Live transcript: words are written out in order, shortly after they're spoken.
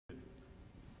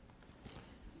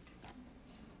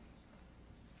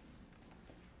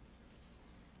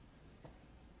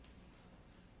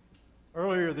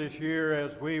Earlier this year,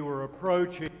 as we were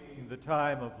approaching the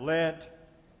time of Lent,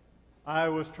 I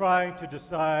was trying to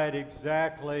decide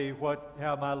exactly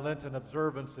how my Lenten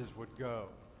observances would go.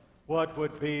 What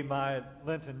would be my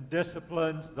Lenten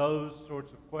disciplines, those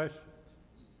sorts of questions.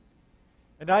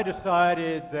 And I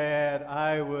decided that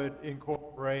I would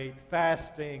incorporate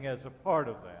fasting as a part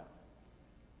of that.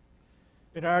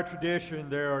 In our tradition,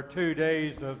 there are 2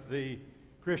 days of the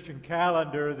Christian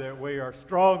calendar that we are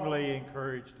strongly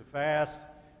encouraged to fast.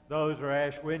 Those are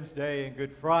Ash Wednesday and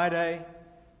Good Friday.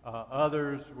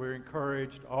 Others we're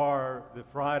encouraged are the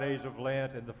Fridays of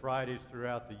Lent and the Fridays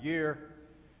throughout the year.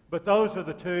 But those are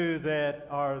the 2 that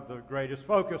are the greatest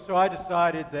focus. So I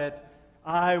decided that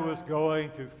I was going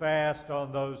to fast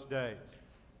on those days.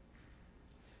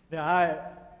 Now I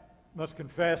must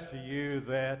confess to you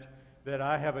that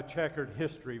I have a checkered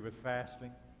history with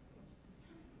fasting.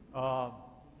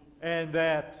 And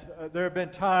that there have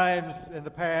been times in the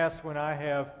past when I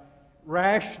have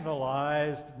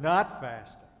rationalized not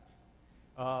fasting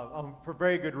for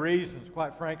very good reasons.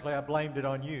 Quite frankly, I blamed it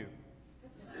on you.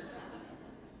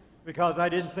 Because I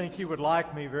didn't think you would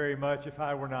like me very much if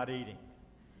I were not eating.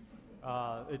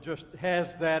 It just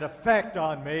has that effect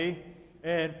on me,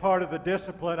 and part of the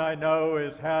discipline I know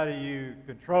is how do you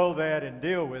control that and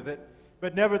deal with it.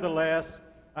 But nevertheless,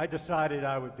 I decided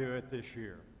I would do it this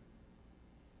year.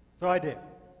 So I did.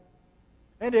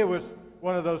 And it was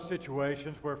one of those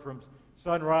situations where from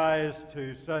sunrise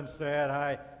to sunset,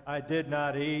 I did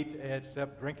not eat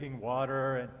except drinking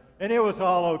water, and it was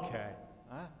all okay.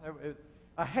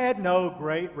 I had no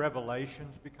great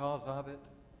revelations because of it.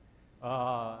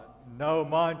 No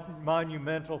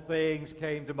monumental things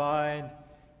came to mind,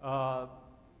 but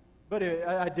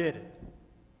I did it.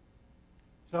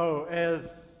 So as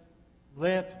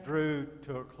Lent drew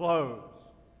to a close,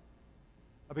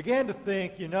 I began to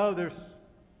think,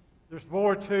 there's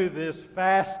more to this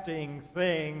fasting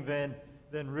thing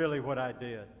than really what I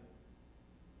did.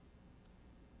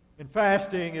 And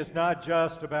fasting is not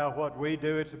just about what we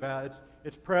do,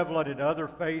 it's prevalent in other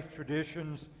faith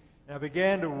traditions. And I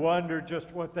began to wonder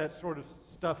just what that sort of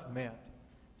stuff meant.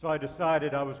 So I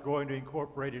decided I was going to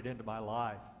incorporate it into my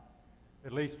life,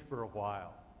 at least for a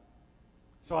while.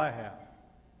 So I have.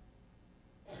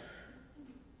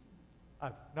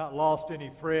 I've not lost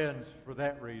any friends for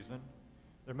that reason.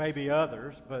 There may be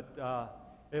others, but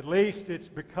at least it's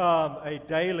become a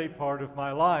daily part of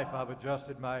my life. I've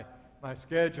adjusted my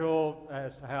schedule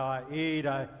as to how I eat.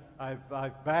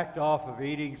 I've backed off of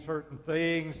eating certain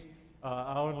things.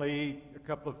 I only eat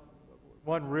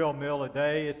one real meal a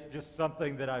day. It's just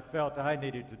something that I felt I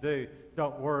needed to do.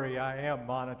 Don't worry, I am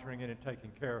monitoring it and taking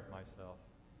care of myself.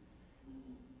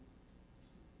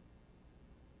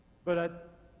 But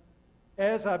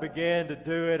as I began to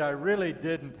do it, I really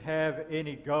didn't have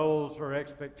any goals or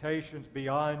expectations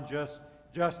beyond just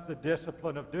the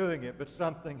discipline of doing it, but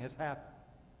something has happened.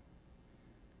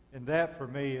 And that, for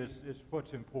me, is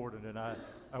what's important, and I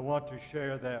want to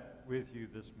share that with you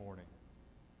this morning.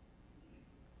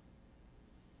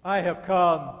 I have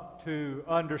come to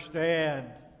understand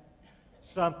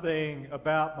something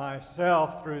about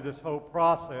myself through this whole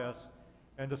process,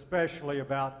 and especially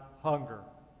about hunger.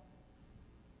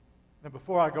 Now,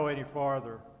 before I go any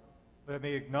farther, let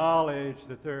me acknowledge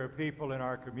that there are people in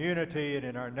our community and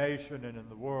in our nation and in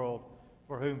the world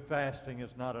for whom fasting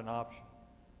is not an option.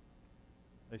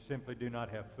 They simply do not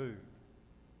have food.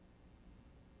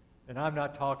 And I'm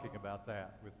not talking about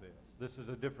that with this. This is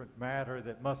a different matter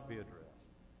that must be addressed.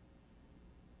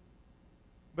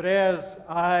 But as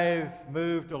I've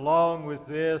moved along with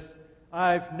this,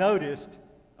 I've noticed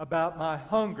about my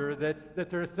hunger that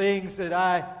there are things that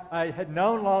I had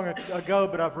known long ago,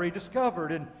 but I've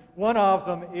rediscovered. And one of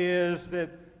them is that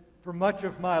for much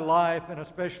of my life, and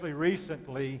especially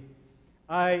recently,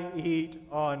 I eat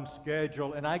on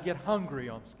schedule, and I get hungry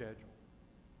on schedule.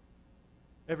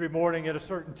 Every morning at a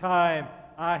certain time,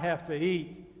 I have to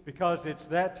eat because it's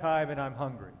that time and I'm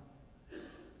hungry.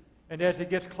 And as it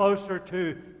gets closer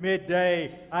to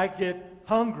midday, I get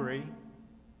hungry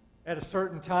at a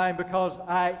certain time because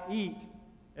I eat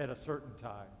at a certain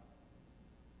time.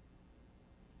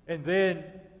 And then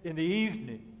in the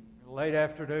evening, late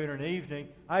afternoon and evening,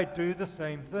 I do the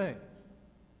same thing.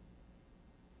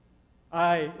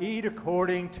 I eat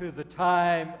according to the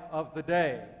time of the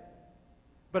day,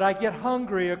 but I get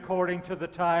hungry according to the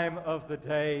time of the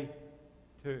day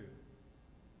too.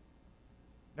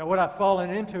 Now what I've fallen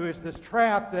into is this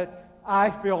trap that I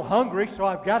feel hungry, so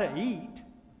I've got to eat.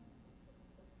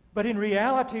 But in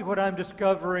reality, what I'm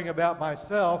discovering about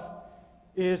myself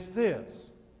is this.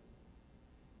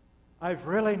 I've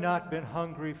really not been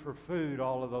hungry for food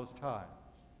all of those times.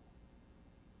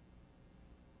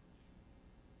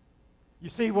 You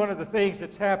see, one of the things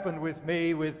that's happened with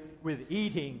me with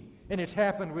eating, and it's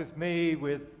happened with me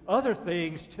with other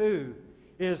things too,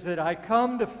 is that I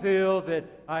come to feel that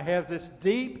I have this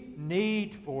deep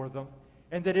need for them,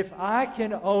 and that if I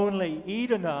can only eat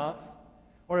enough,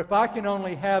 or if I can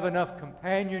only have enough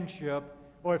companionship,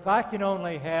 or if I can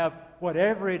only have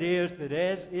whatever it is that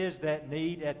is that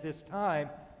need at this time,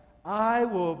 I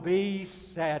will be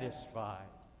satisfied.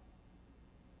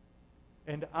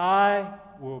 And I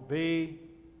will be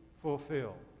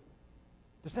fulfilled.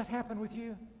 Does that happen with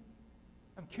you?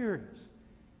 I'm curious.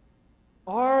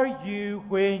 Are you,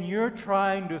 when you're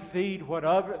trying to feed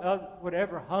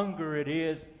whatever hunger it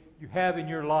is you have in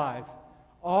your life,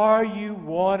 are you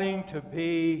wanting to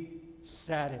be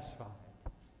satisfied?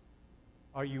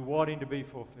 Are you wanting to be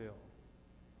fulfilled?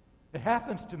 It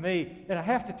happens to me, and I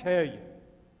have to tell you,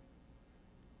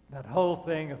 that whole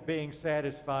thing of being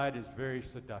satisfied is very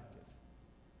seductive.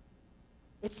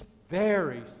 It's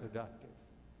very seductive.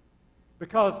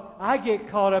 Because I get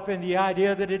caught up in the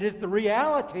idea that it is the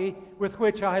reality with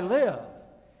which I live.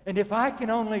 And if I can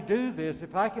only do this,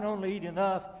 if I can only eat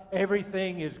enough,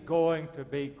 everything is going to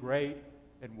be great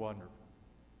and wonderful.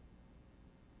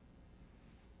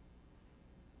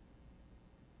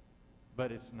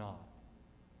 But it's not.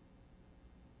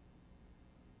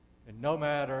 And no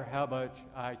matter how much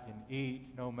I can eat,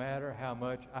 no matter how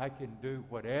much I can do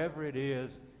whatever it is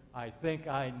I think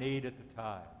I need at the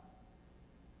time,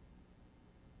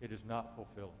 it is not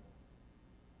fulfilling.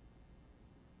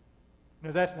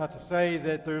 Now, that's not to say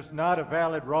that there's not a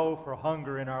valid role for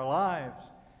hunger in our lives.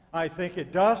 I think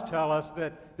it does tell us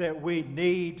that we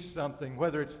need something,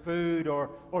 whether it's food or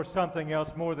something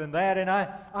else more than that. And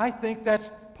I think that's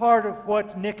part of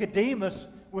what Nicodemus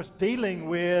was dealing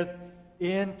with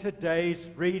in today's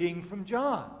reading from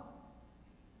John.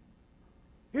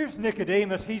 Here's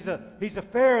Nicodemus. He's a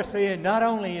Pharisee, and not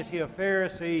only is he a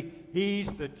Pharisee,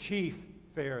 he's the chief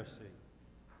Pharisee.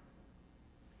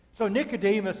 So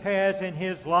Nicodemus has in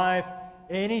his life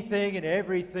anything and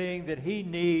everything that he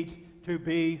needs to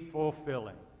be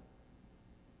fulfilling.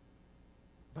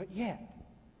 But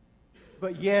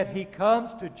yet he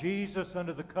comes to Jesus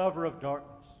under the cover of darkness.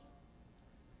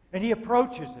 And he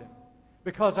approaches him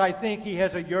because I think he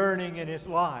has a yearning in his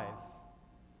life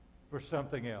for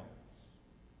something else.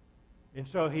 And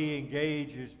so he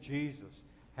engages Jesus.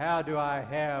 How do I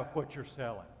have what you're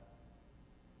selling?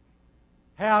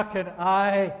 How can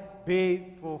I be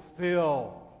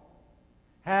fulfilled?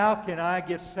 How can I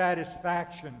get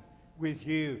satisfaction with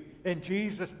you? And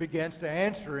Jesus begins to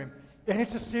answer him. And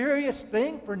it's a serious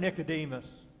thing for Nicodemus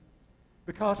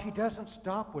because he doesn't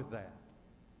stop with that.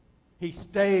 He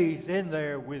stays in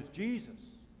there with Jesus.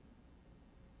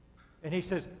 And he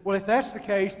says, well, if that's the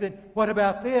case, then what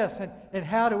about this? And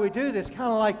how do we do this?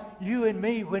 Kind of like you and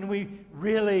me when we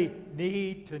really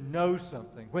need to know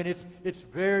something, when it's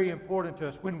very important to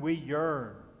us, when we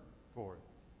yearn for it.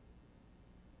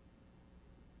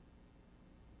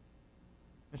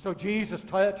 And so Jesus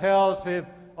tells him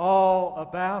all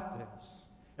about this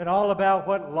and all about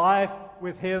what life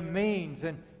with him means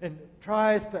and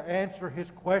tries to answer his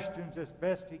questions as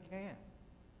best he can.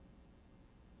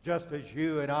 Just as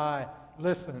you and I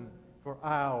listen for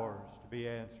hours to be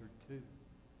answered too.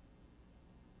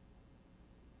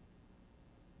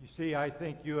 You see, I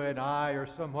think you and I are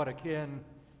somewhat akin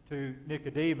to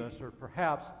Nicodemus, or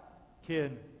perhaps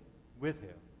kin with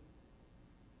him.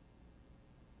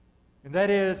 And that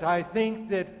is, I think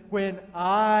that when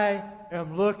I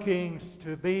am looking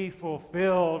to be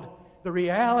fulfilled, the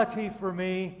reality for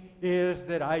me is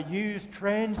that I use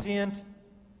transient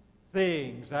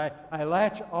things. I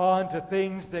latch on to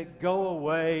things that go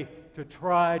away to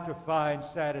try to find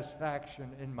satisfaction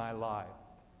in my life.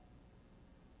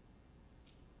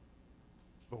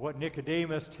 But what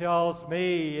Nicodemus tells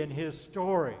me in his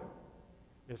story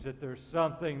is that there's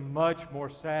something much more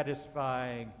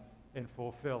satisfying and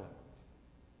fulfilling.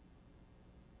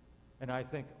 And I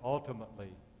think ultimately,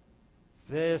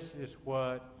 this is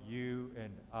what you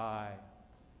and I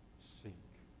seek.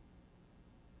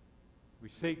 We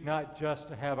seek not just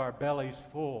to have our bellies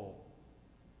full,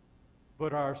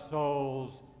 but our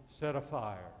souls set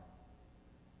afire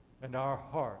and our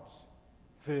hearts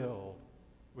filled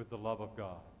with the love of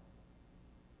God.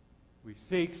 We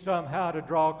seek somehow to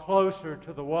draw closer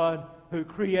to the one who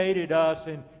created us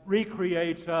and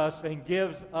recreates us and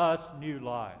gives us new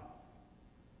life.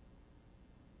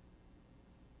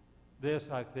 This,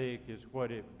 I think, is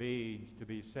what it means to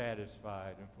be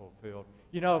satisfied and fulfilled.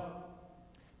 You know,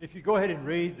 if you go ahead and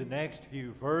read the next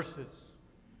few verses,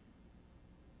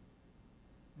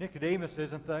 Nicodemus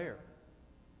isn't there.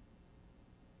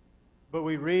 But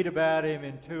we read about him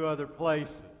in two other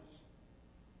places.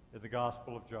 in the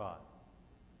Gospel of John.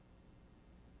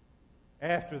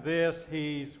 After this,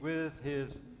 he's with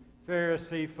his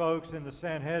Pharisee folks in the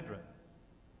Sanhedrin.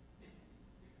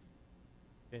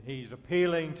 And he's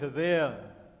appealing to them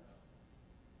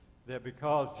that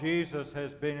because Jesus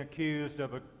has been accused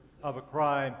of a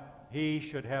crime, he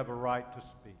should have a right to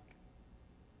speak.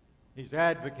 He's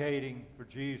advocating for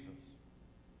Jesus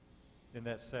in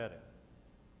that setting.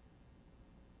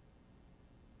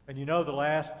 And you know the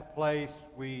last place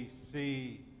we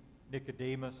see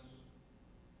Nicodemus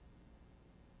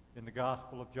in the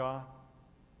Gospel of John?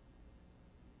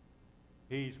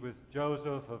 He's with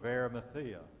Joseph of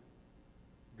Arimathea,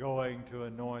 going to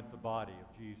anoint the body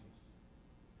of Jesus.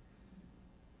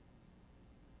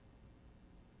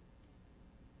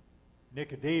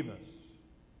 Nicodemus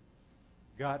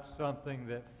got something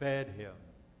that fed him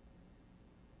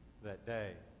that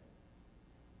day.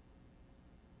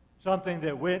 Something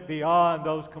that went beyond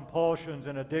those compulsions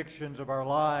and addictions of our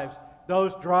lives,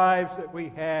 those drives that we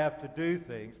have to do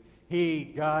things. He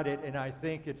got it, and I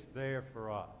think it's there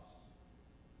for us.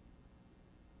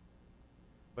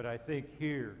 But I think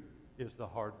here is the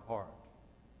hard part.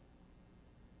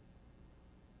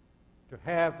 To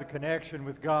have the connection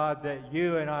with God that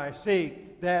you and I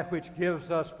seek, that which gives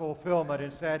us fulfillment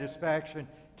and satisfaction,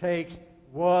 takes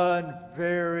one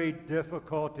very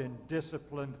difficult and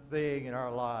disciplined thing in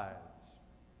our lives.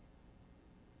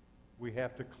 We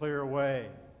have to clear away.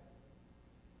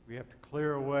 We have to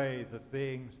clear away the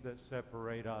things that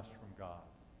separate us from God.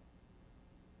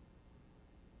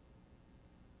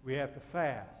 We have to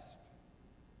fast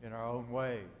in our own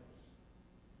ways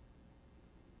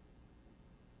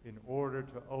in order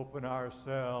to open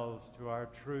ourselves to our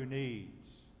true needs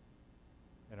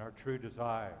and our true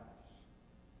desires,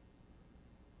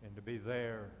 and to be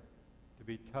there, to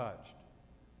be touched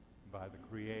by the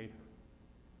Creator.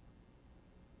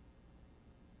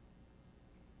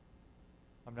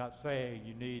 I'm not saying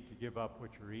you need to give up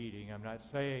what you're eating. I'm not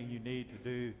saying you need to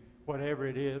do whatever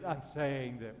it is. I'm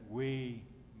saying that we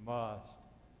must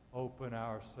open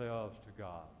ourselves to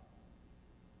God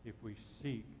if we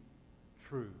seek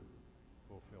true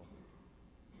fulfillment.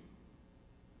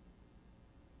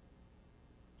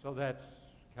 So that's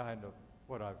kind of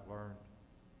what I've learned.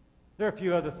 There are a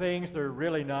few other things that are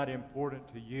really not important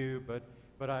to you,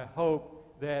 but I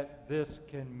hope that this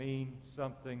can mean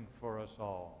something for us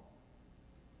all.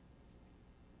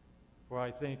 For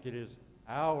I think it is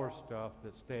our stuff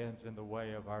that stands in the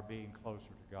way of our being closer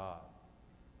to God,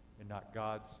 and not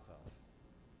God's stuff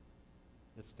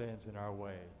that stands in our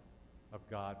way of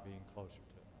God being closer to us.